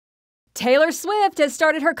Taylor Swift has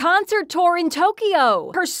started her concert tour in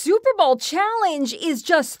Tokyo. Her Super Bowl challenge is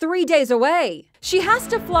just 3 days away. She has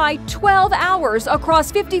to fly 12 hours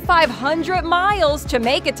across 5,500 miles to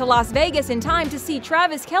make it to Las Vegas in time to see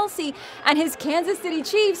Travis Kelce and his Kansas City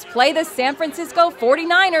Chiefs play the San Francisco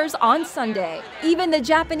 49ers on Sunday. Even the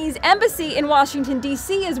Japanese embassy in Washington,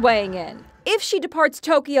 D.C. is weighing in. If she departs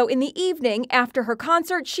Tokyo in the evening after her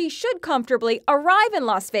concert, she should comfortably arrive in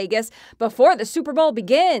Las Vegas before the Super Bowl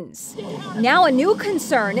begins. Now a new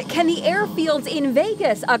concern, can the airfields in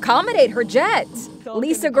Vegas accommodate her jets?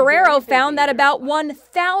 Lisa Guerrero found that about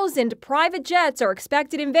 1,000 private jets are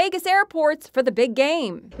expected in Vegas airports for the big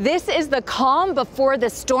game. This is the calm before the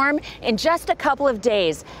storm. In just a couple of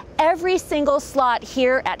days, every single slot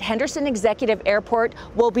here at Henderson Executive Airport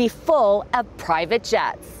will be full of private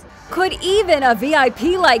jets. Could even a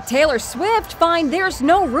VIP like Taylor Swift find there's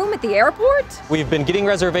no room at the airport? We've been getting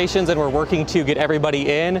reservations and we're working to get everybody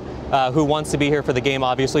in who wants to be here for the game.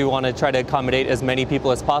 Obviously, we want to try to accommodate as many people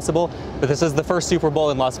as possible, but this is the first Super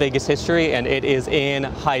Bowl in Las Vegas history and it is in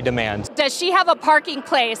high demand. Does she have a parking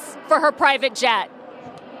place for her private jet?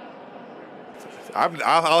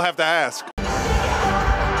 I'll have to ask.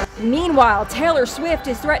 Meanwhile, Taylor Swift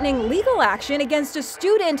is threatening legal action against a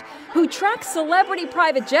student who tracks celebrity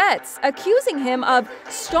private jets, accusing him of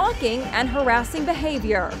stalking and harassing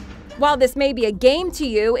behavior. While this may be a game to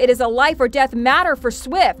you, it is a life or death matter for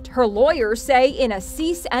Swift, her lawyers say in a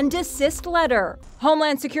cease and desist letter.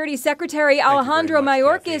 Homeland Security Secretary Alejandro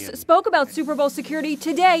Mayorkas spoke about Super Bowl security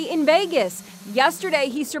today in Vegas. Yesterday,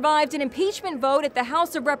 he survived an impeachment vote at the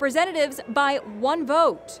House of Representatives by 1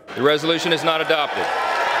 vote. The resolution is not adopted.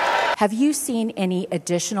 Have you seen any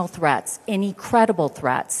additional threats, any credible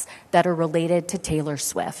threats that are related to Taylor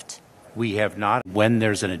Swift? We have not. When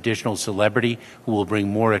there's an additional celebrity who will bring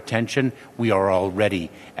more attention, we are already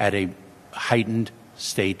at a heightened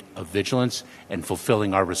state of vigilance and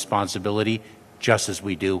fulfilling our responsibility just as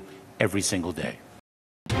we do every single day.